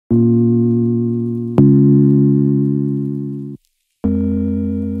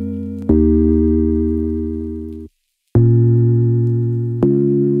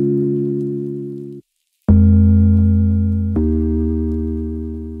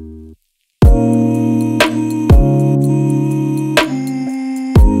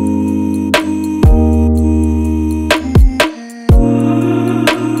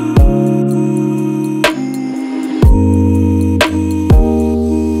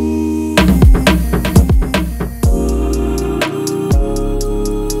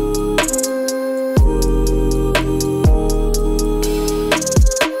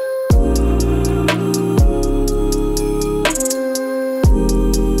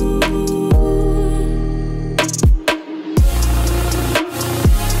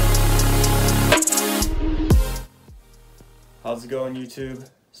going, YouTube?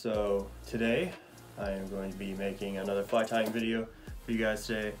 So today I am going to be making another fly tying video for you guys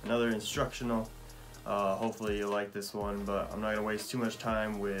today, another instructional. Hopefully you like this one, but I'm not going to waste too much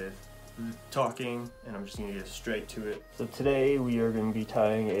time with talking, and I'm just going to get straight to it. So today we are going to be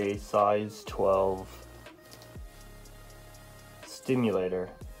tying a size 12 stimulator.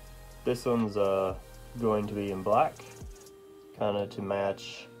 This one's going to be in black, kind of to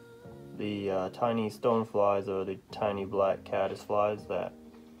match the tiny stone flies or the tiny black caddis flies that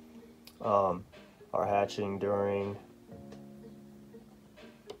are hatching during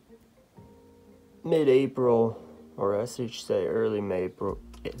mid-April, or I should say early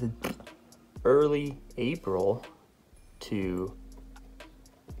April to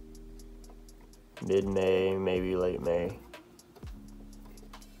mid-May, maybe late May.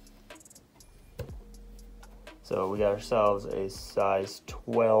 So we got ourselves a size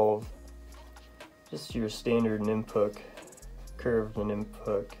 12, just your standard nymph hook, curved nymph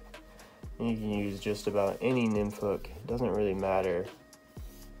hook. You can use just about any nymph hook, it doesn't really matter,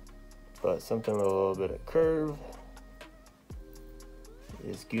 but something with a little bit of curve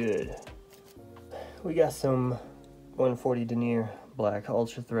is good. We got some 140 denier black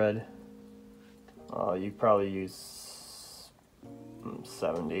ultra thread. You probably use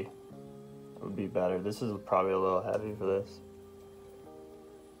 70. Would be better. This is probably a little heavy for this,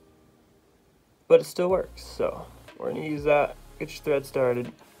 but it still works. So we're gonna use that. Get your thread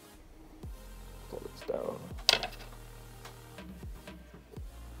started. Pull this down.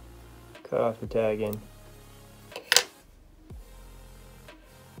 Cut off your tagging.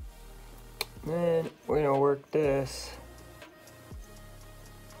 Then we're gonna work this.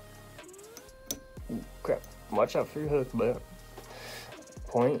 Ooh, crap! Watch out for your hook, but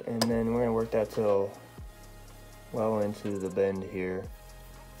point, and then we're gonna work that till well into the bend here.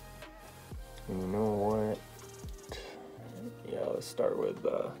 And you know what? Yeah, let's start with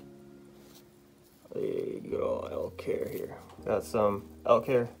the good old elk hair here. Got some elk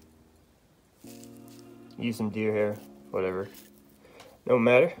hair. Use some deer hair, whatever. No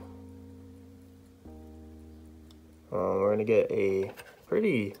matter. We're gonna get a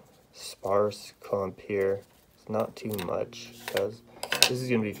pretty sparse clump here. It's not too much because this is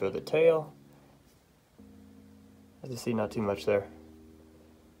going to be for the tail. As you see, not too much there.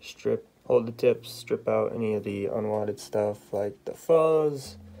 Hold the tips, strip out any of the unwanted stuff like the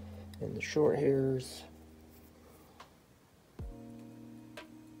fuzz and the short hairs.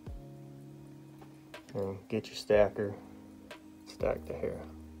 And get your stacker, stack the hair.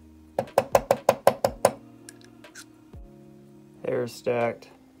 Hair is stacked.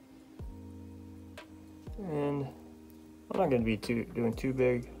 And I'm not going to be doing too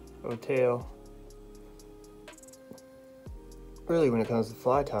big of a tail. Really, when it comes to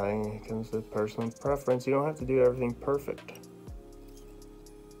fly tying, it comes to personal preference. You don't have to do everything perfect.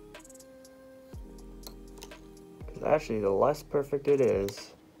 Because actually, the less perfect it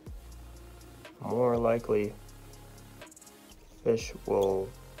is, the more likely fish will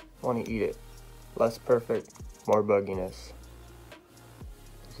want to eat it. Less perfect, more bugginess.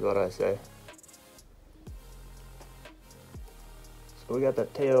 That's what I say. We got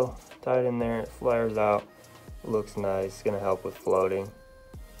that tail tied in there, it flares out, it looks nice, it's gonna help with floating.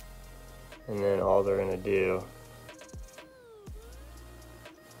 And then all they're gonna do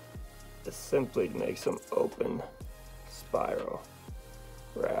is simply make some open spiral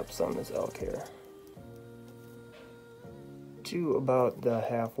wraps on this elk hair to about the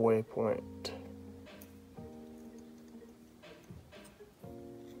halfway point.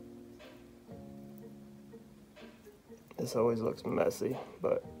 This always looks messy,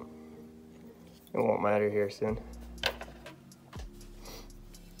 but it won't matter here soon.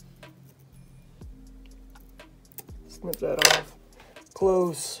 Snip that off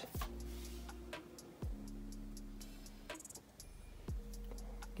close.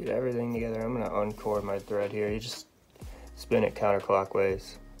 Get everything together. I'm gonna uncord my thread here. You just spin it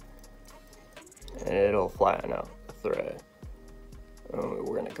counterclockwise and it'll flatten out the thread.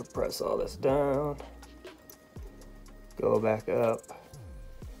 We're gonna compress all this down. Go back up.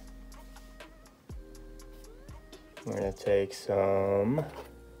 We're gonna take some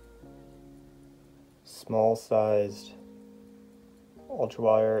small sized ultra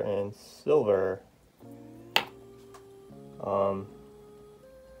wire and silver.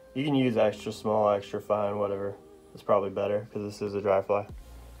 You can use extra small, extra fine, whatever. It's probably better because this is a dry fly.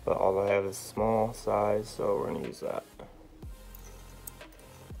 But all I have is small size, so we're gonna use that.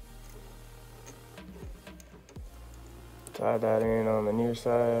 Tie that in on the near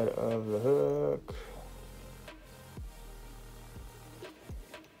side of the hook.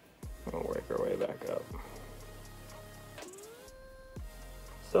 We'll work our way back up.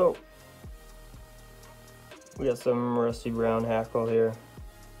 So we got some rusty brown hackle here.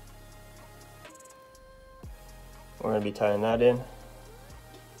 We're going to be tying that in.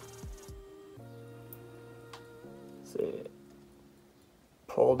 See,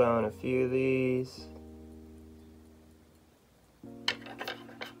 pull down a few of these.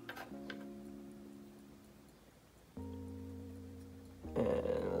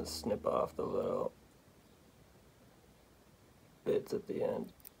 And snip off the little bits at the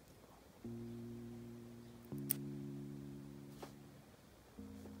end.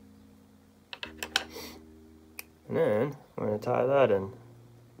 And then we're going to tie that in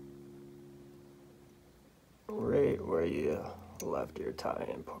right where you left your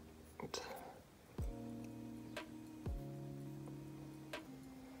tie-in point.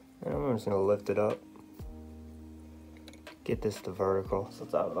 And I'm just going to lift it up, get this to vertical so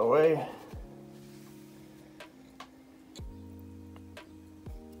it's out of the way.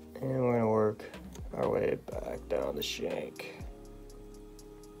 And we're going to work our way back down the shank.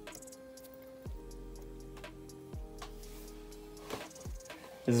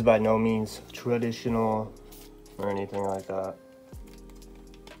 This is by no means traditional or anything like that.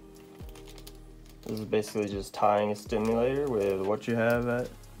 This is basically just tying a stimulator with what you have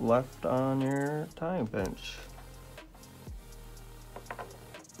left on your tying bench.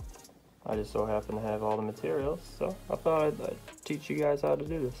 I just so happen to have all the materials, so I thought I'd teach you guys how to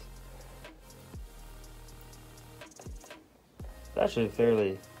do this. It's actually a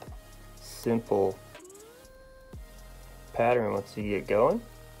fairly simple pattern once you get going,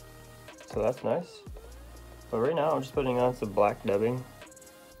 so that's nice. But right now I'm just putting on some black dubbing.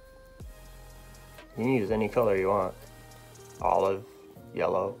 You can use any color you want: olive,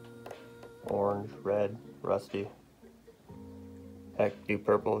 yellow, orange, red, rusty. Heck, do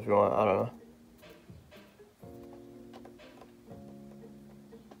purple if you want, I don't know.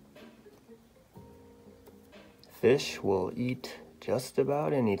 Fish will eat just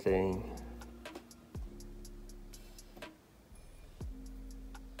about anything.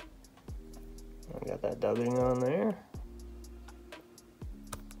 I got that dubbing on there.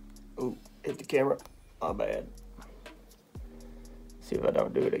 Ooh, hit the camera. My bad. See if I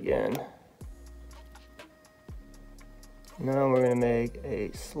don't do it again. Now we're going to make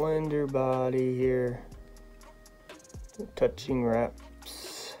a slender body here. Touching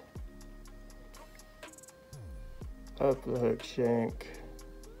wraps up the hook shank.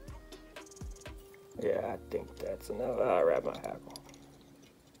 Yeah, I think that's enough. I'll wrap my hackle.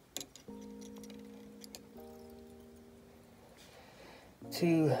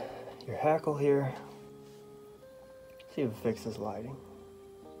 To your hackle here. See if it fixes lighting.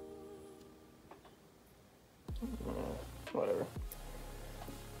 Whatever.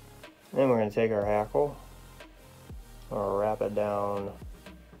 Then we're going to take our hackle, or wrap it down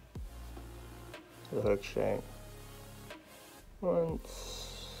to the hook shank.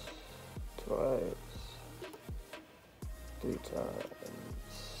 Once, twice, 3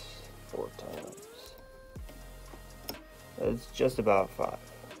 times, 4 times. It's just about 5.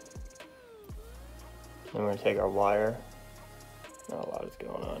 Then we're going to take our wire. Not a lot is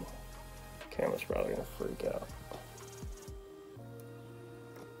going on. Camera's probably going to freak out.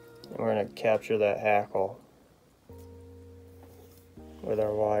 And we're going to capture that hackle with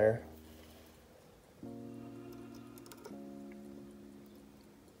our wire.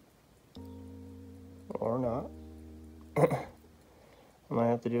 Or not. I might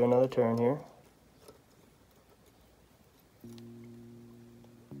have to do another turn here.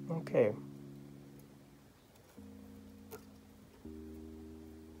 Okay.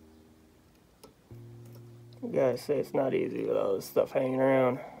 You guys say it's not easy with all this stuff hanging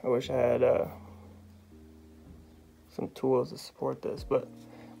around. I wish I had some tools to support this, but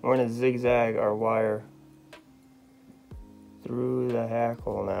we're going to zigzag our wire through the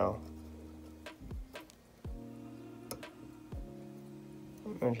hackle now.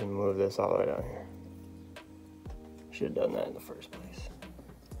 I should move this all the way down here. Should have done that in the first place.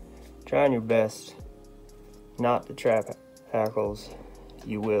 Trying your best not to trap hackles.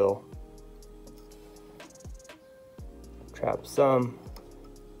 You will. Trap some.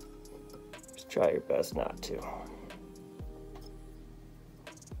 Just try your best not to.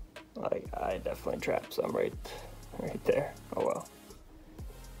 I definitely trapped some right there. Oh well.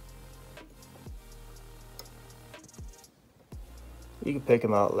 You can pick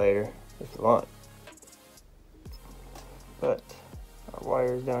them out later if you want. But our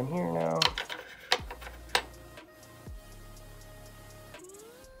wire's down here now.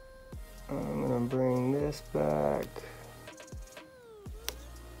 I'm gonna bring this back.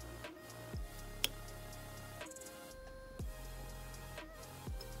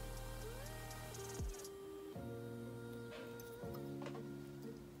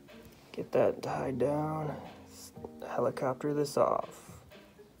 Get that tied down. Helicopter this off.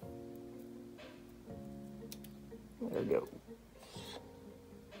 There we go.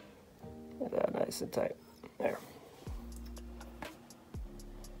 Get that nice and tight. There.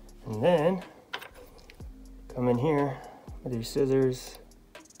 And then come in here with your scissors.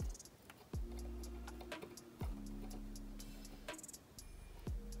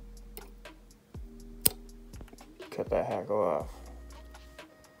 Cut that hackle off.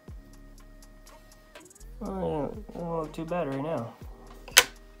 Oh, it doesn't look too bad right now.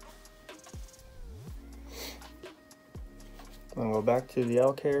 I'm gonna go back to the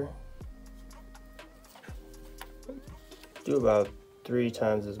elk hair. Do about 3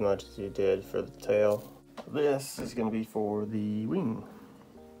 times as much as you did for the tail. This is gonna be for the wing.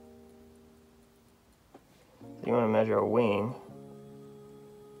 You wanna measure a wing.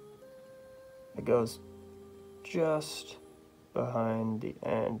 It goes just behind the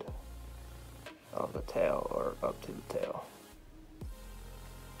end of the tail, or up to the tail.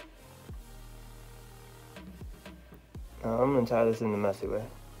 Now I'm going to tie this in the messy way.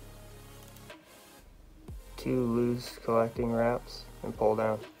 2 loose collecting wraps and pull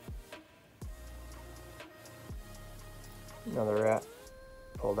down. Another wrap,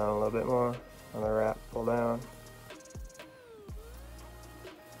 pull down a little bit more. Another wrap, pull down.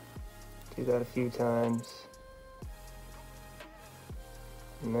 Do that a few times.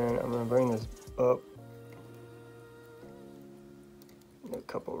 And then I'm going to bring this up a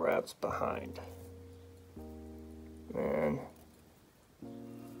couple wraps behind. And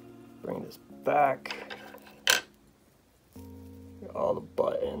bring this back. Get all the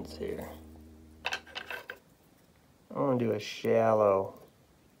butt ends here. I want to do a shallow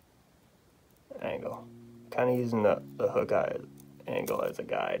angle. Kind of using the hook eye angle as a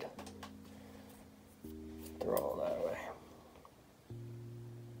guide. Throw all that away.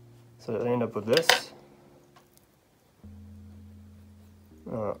 So I end up with this.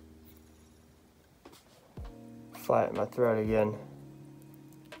 Flatten my thread again.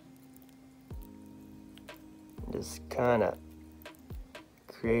 Just kind of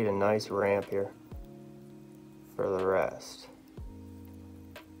create a nice ramp here for the rest.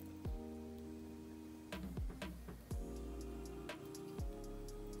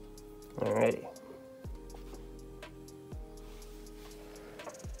 Alrighty.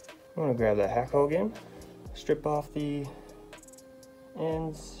 I'm going to grab that hackle again, strip off the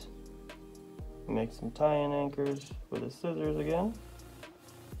ends, make some tie-in anchors with the scissors again.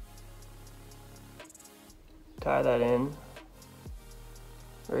 Tie that in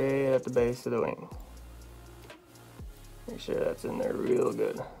right at the base of the wing. Make sure that's in there real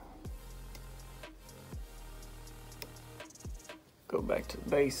good. Go back to the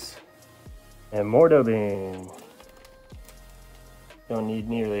base. And more dubbing. Don't need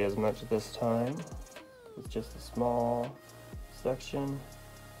nearly as much this time. It's just a small section.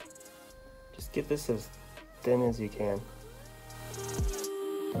 Just get this as thin as you can.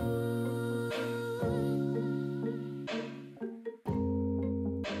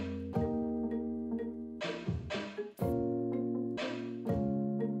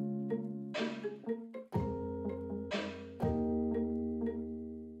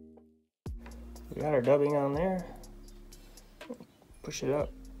 We got our dubbing on there. Push it up.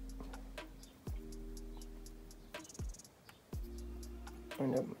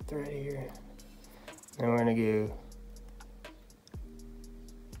 Wind up my thread here. Then we're gonna do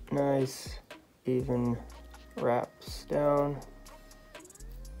nice, even wraps down.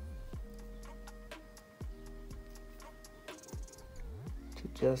 To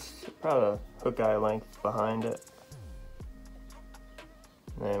just about a hook eye length behind it.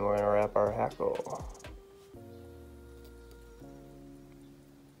 And then we're gonna wrap our hackle.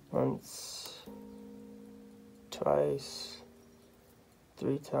 Once, twice,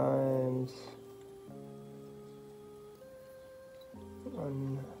 3 times.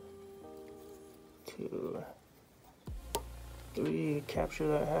 1, 2, 3. Capture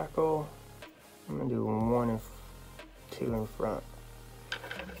that hackle. I'm gonna do 1 and 2 in front.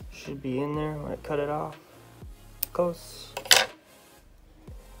 Should be in there when I cut it off. Close.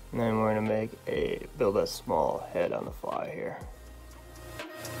 And then we're gonna build a small head on the fly here.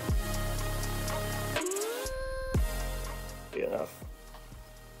 Be enough.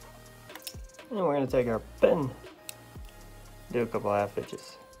 And we're gonna take our pin, do a couple half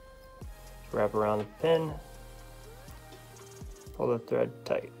hitches. Wrap around the pin, pull the thread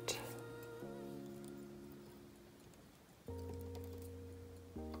tight.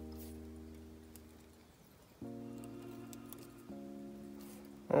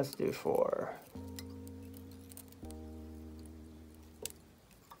 Let's do 4.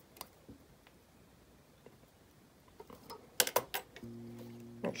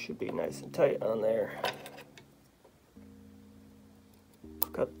 It should be nice and tight on there.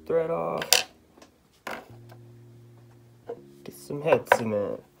 Cut the thread off. Get some head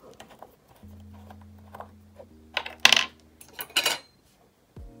cement.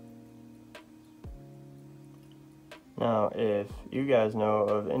 Now, if you guys know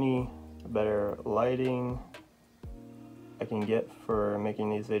of any better lighting I can get for making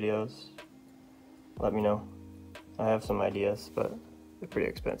these videos, let me know. I have some ideas, but they're pretty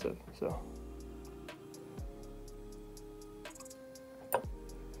expensive, so.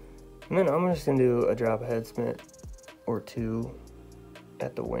 And then I'm just gonna do a drop of head cement or two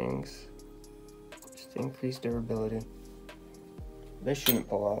at the wings, just to increase durability. They shouldn't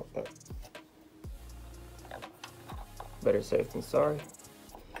pull out, but better safe than sorry.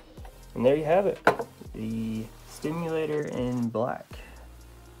 And there you have it, the Stimulator in black.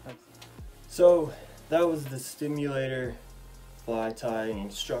 So that was the Stimulator Fly tying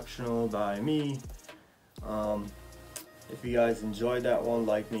instructional by me. If you guys enjoyed that one,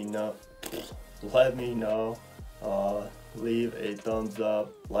 let me know. Leave a thumbs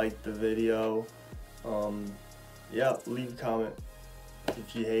up, like the video. Yeah, leave a comment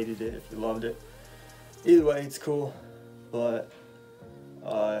if you hated it, if you loved it. Either way, it's cool. But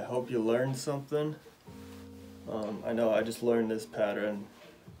I hope you learned something. I know I just learned this pattern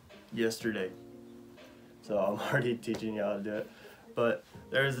yesterday, so I'm already teaching you how to do it. But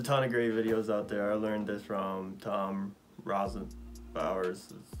there's a ton of great videos out there. I learned this from Tom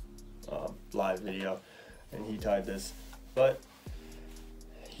Rosenbauer's live video, and he tied this. But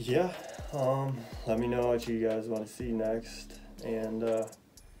yeah, let me know what you guys want to see next, and if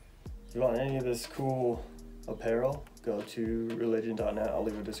you want any of this cool apparel, go to reeligion.net. I'll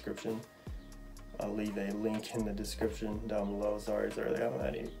leave a description. I'll leave a link in the description down below. Sorry, it's early. I haven't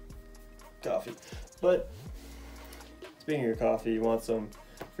had any coffee. But speaking of coffee, you want some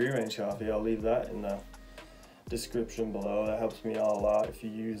free range coffee, I'll leave that in the description below. That helps me out a lot if you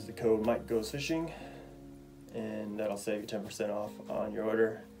use the code Mike Goes Fishing, and that'll save you 10% off on your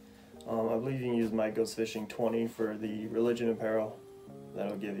order. I believe you can use Mike Goes Fishing 20 for the Reeligion Apparel.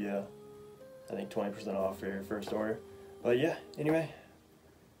 That'll give you, I think, 20% off for your first order. But yeah, anyway,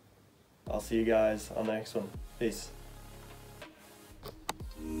 I'll see you guys on the next one. Peace.